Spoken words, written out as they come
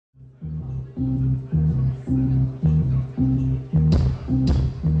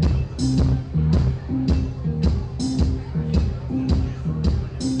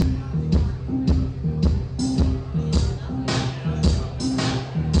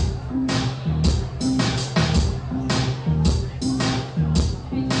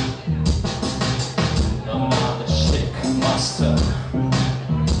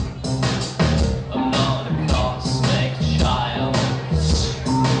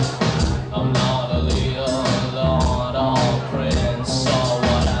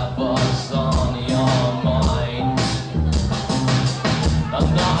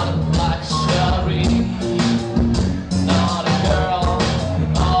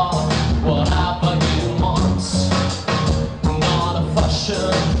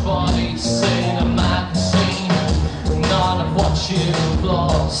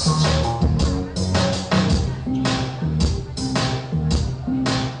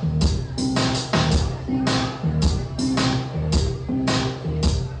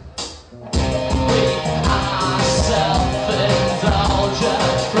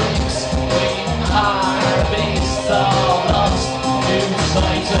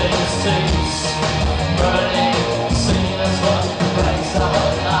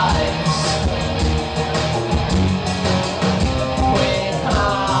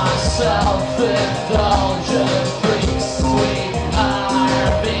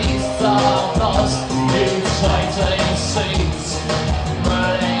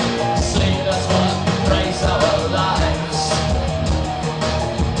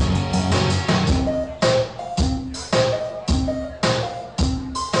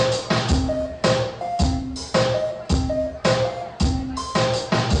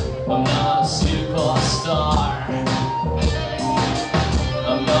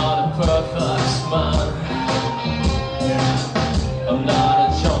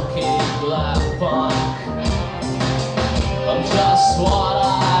funk. I'm just what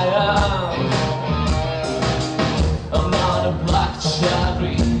I am. I'm not a black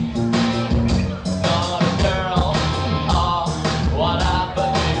cherry, not a girl, or whatever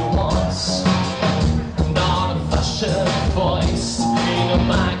you want. Not a fashion voice in a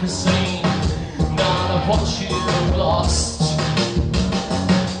magazine, none of what you lost.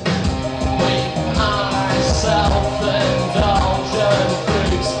 We are self-indulgent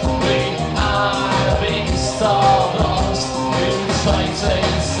freaks. We are beasts of lust,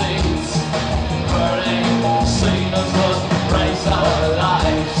 mutating seeds, burning sinners would raise our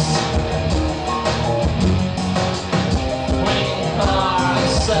lives. We are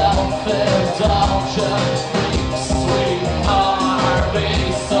self-indulgent freaks. We are beasts